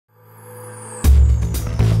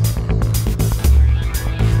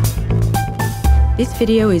This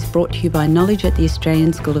video is brought to you by Knowledge at the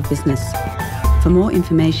Australian School of Business. For more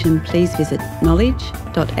information, please visit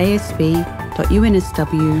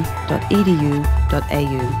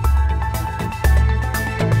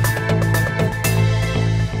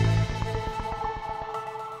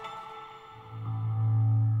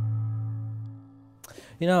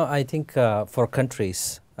You know, I think for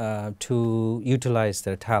countries to utilize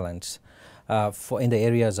their talents in the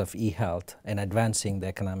areas of e-health and advancing the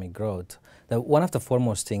economic growth, one of the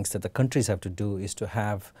foremost things that the countries have to do is to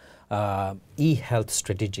have e-health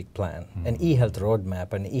strategic plan, an e-health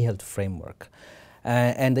roadmap, an e-health framework.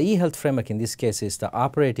 And the e-health framework in this case is the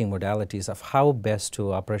operating modalities of how best to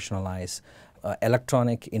operationalize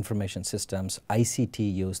electronic information systems,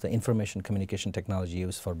 ICT use, the information communication technology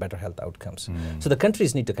use for better health outcomes. So the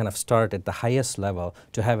countries need to kind of start at the highest level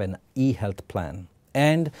to have an e-health plan.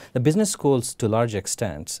 And the business schools, to a large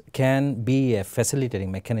extent, can be a facilitating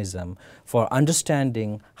mechanism for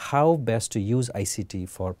understanding how best to use ICT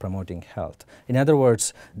for promoting health. In other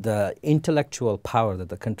words, the intellectual power that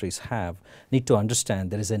the countries have need to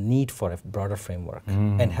understand there is a need for a broader framework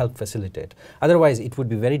and help facilitate. Otherwise, it would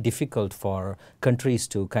be very difficult for countries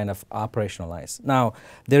to kind of operationalize. Now,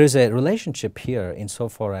 there is a relationship here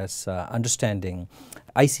insofar as understanding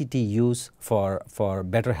ICT use for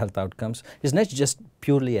better health outcomes is not just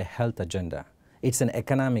purely a health agenda. It's an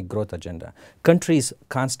economic growth agenda. Countries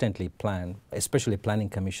constantly plan, especially planning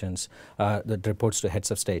commissions that reports to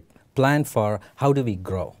heads of state, plan for how do we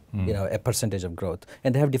grow, you know, a percentage of growth.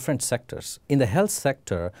 And they have different sectors. In the health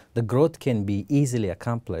sector, the growth can be easily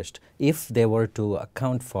accomplished if they were to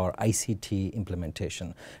account for ICT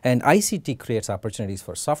implementation. And ICT creates opportunities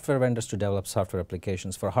for software vendors to develop software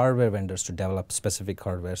applications, for hardware vendors to develop specific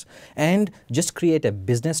hardwares, and just create a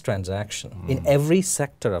business transaction in every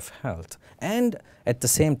sector of health. And at the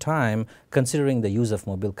same time, considering the use of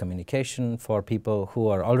mobile communication for people who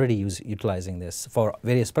are already utilizing this for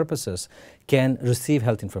various purposes, can receive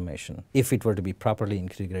health information if it were to be properly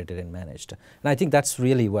integrated and managed. And I think that's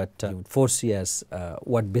really what you would foresee as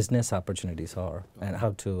what business opportunities are and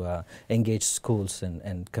how to engage schools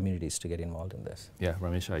and communities to get involved in this. Yeah,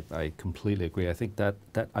 Ramesh, I completely agree. I think that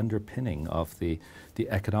underpinning of the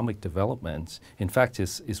economic development, in fact,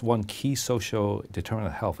 is one key social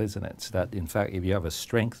determinant of health, isn't it? That, in fact, if you have a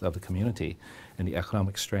strength of the community and the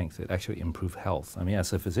economic strength, it actually improves health. I mean,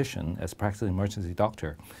 as a physician, as a practicing emergency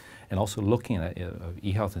doctor, and also looking at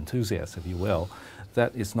e-health enthusiasts, if you will,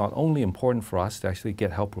 that is not only important for us to actually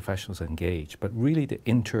get health professionals engaged, but really the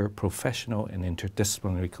interprofessional and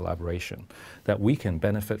interdisciplinary collaboration that we can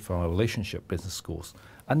benefit from a relationship business schools.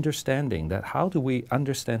 Understanding that how do we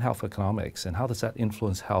understand health economics and how does that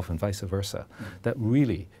influence health and vice versa, that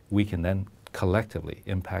really we can then collectively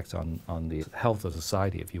impact on the health of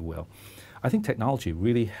society, if you will. I think technology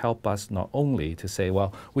really help us not only to say,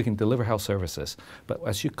 well, we can deliver health services, but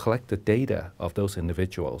as you collect the data of those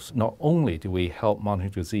individuals, not only do we help monitor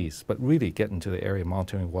disease, but really get into the area of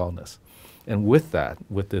monitoring wellness. And with that,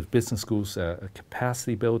 with the business schools'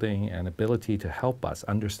 capacity building and ability to help us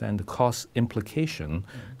understand the cost implication,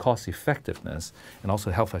 cost effectiveness, and also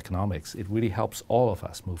health economics, it really helps all of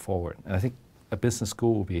us move forward. And I think a business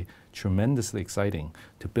school will be tremendously exciting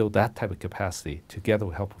to build that type of capacity together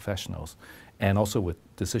with health professionals and also with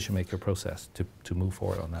decision-maker process to move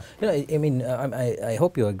forward on that. You know, I mean, I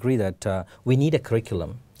hope you agree that we need a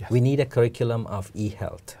curriculum. Yes. We need a curriculum of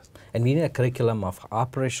e-health, and we need a curriculum of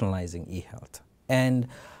operationalizing e-health. And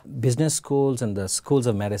business schools and the schools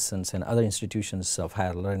of medicines and other institutions of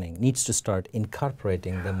higher learning needs to start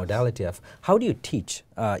incorporating the modality of how do you teach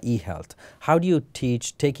e-health? How do you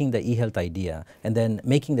teach taking the e-health idea and then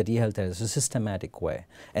making that e-health as a systematic way,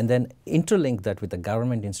 and then interlink that with the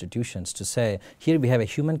government institutions to say, here we have a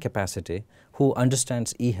human capacity who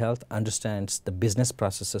understands e-health, understands the business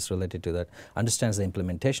processes related to that, understands the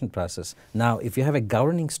implementation process. Now, if you have a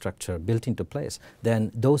governing structure built into place,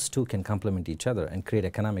 then those two can complement each other and create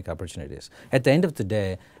economic opportunities. At the end of the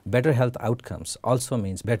day, better health outcomes also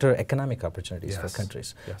means better economic opportunities for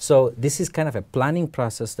countries. Yes. So this is kind of a planning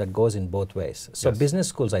process that goes in both ways. So Yes. business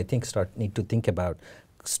schools, I think, need to think about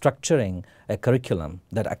structuring a curriculum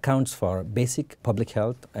that accounts for basic public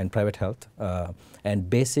health and private health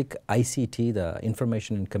and basic ICT, the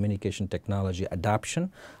information and communication technology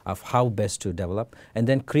adoption of how best to develop, and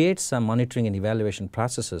then create some monitoring and evaluation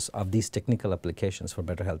processes of these technical applications for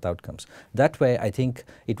better health outcomes. That way, I think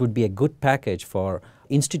it would be a good package for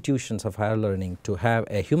institutions of higher learning to have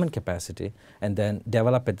a human capacity and then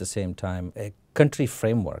develop at the same time a country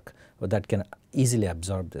framework that can easily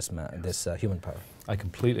absorb this human power. I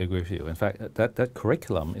completely agree with you. In fact, that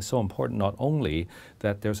curriculum is so important, not only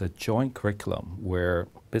that there's a joint curriculum where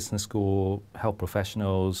business school, health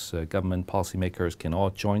professionals, government policymakers can all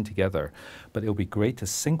join together. But it will be great to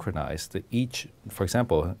synchronize each, for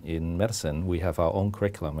example, in medicine, we have our own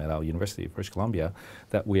curriculum at our University of British Columbia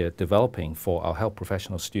that we are developing for our health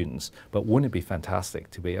professional students. But wouldn't it be fantastic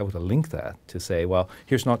to be able to link that to say, well,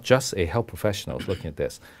 here's not just a health professional looking at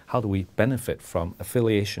this. How do we benefit from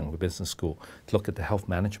affiliation with business school to look at the health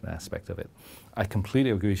management aspect of it? I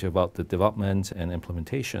completely agree with you about the development and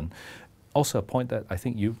implementation. Also, a point that I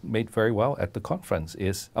think you made very well at the conference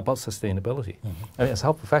is about sustainability. I mean, as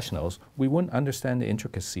health professionals, we wouldn't understand the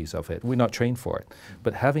intricacies of it. We're not trained for it.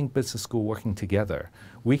 But having business school working together,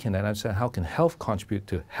 we can then understand how can health contribute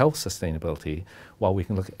to health sustainability while we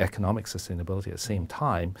can look at economic sustainability at the same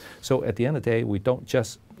time. So at the end of the day, we don't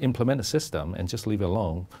just implement a system and just leave it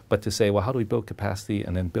alone, but to say, well, how do we build capacity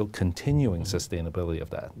and then build continuing sustainability of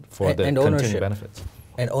that for the continuing benefits?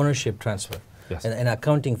 And ownership transfer. Yes. And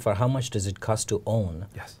accounting for how much does it cost to own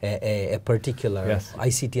a particular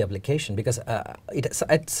ICT application, because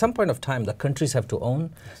at some point of time the countries have to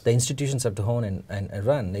own, the institutions have to own and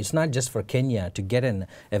run. It's not just for Kenya to get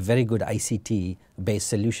a very good ICT based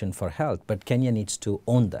solution for health, but Kenya needs to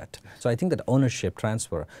own that. So I think that ownership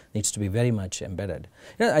transfer needs to be very much embedded.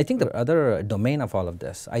 You know, I think the other domain of all of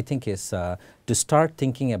this, I think, is to start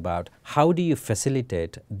thinking about how do you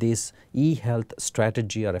facilitate this e-health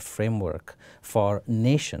strategy or a framework for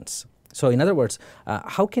nations. So in other words,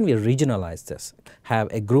 how can we regionalize this? Have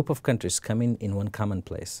a group of countries come in one common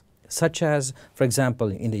place, such as, for example,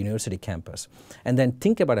 in the university campus, and then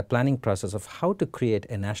think about a planning process of how to create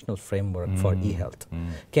a national framework for e-health.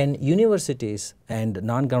 Can universities and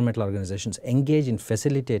non-governmental organizations engage in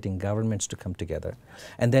facilitating governments to come together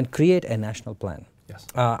and then create a national plan? Yes.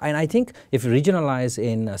 And I think if you regionalize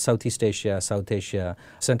in Southeast Asia, South Asia,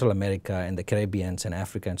 Central America, and the Caribbean and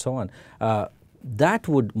Africa and so on, that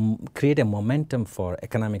would create a momentum for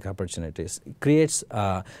economic opportunities. It creates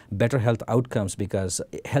better health outcomes because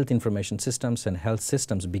health information systems and health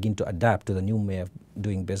systems begin to adapt to the new way of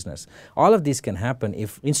doing business. All of these can happen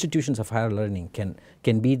if institutions of higher learning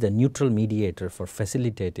can be the neutral mediator for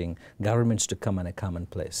facilitating governments to come in a common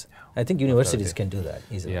place. I think universities can do that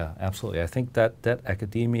easily. Yeah, absolutely. I think that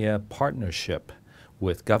academia partnership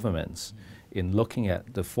with governments in looking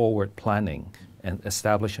at the forward planning and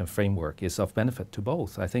establish a framework is of benefit to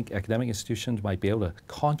both. I think academic institutions might be able to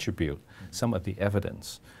contribute some of the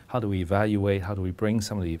evidence. How do we evaluate, how do we bring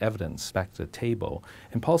some of the evidence back to the table?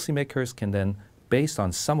 And policymakers can then, based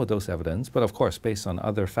on some of those evidence, but of course based on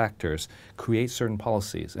other factors, create certain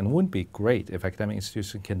policies. And it wouldn't be great if academic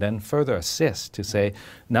institutions can then further assist to say,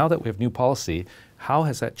 now that we have new policy, how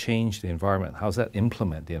has that changed the environment? How does that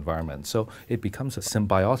implement the environment? So it becomes a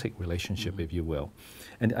symbiotic relationship, if you will.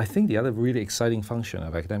 And I think the other really exciting function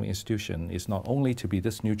of academic institution is not only to be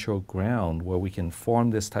this neutral ground where we can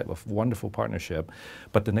form this type of wonderful partnership,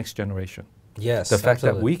 but the next generation. Yes, the fact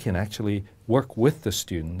that we can actually work with the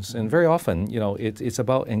students, and very often, you know, it's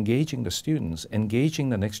about engaging the students, engaging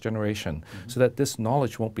the next generation, so that this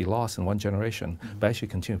knowledge won't be lost in one generation, but actually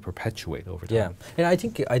continue to perpetuate over time. Yeah, and I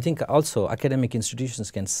think also academic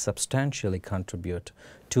institutions can substantially contribute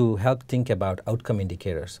to help think about outcome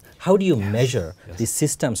indicators. How do you measure these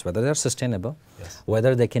systems, whether they're sustainable,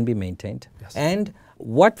 whether they can be maintained, and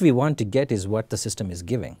what we want to get is what the system is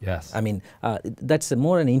giving. Yes. I mean, that's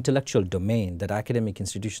more an intellectual domain that academic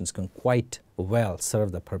institutions can quite well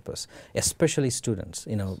serve the purpose, especially students.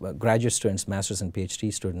 You know, graduate students, master's and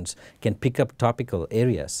PhD students can pick up topical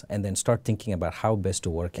areas and then start thinking about how best to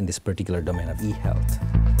work in this particular domain of e-health.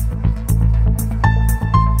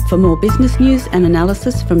 For more business news and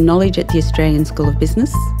analysis from Knowledge at the Australian School of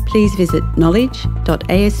Business, please visit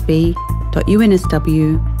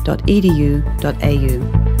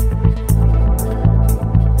knowledge.asb.unsw.edu.au.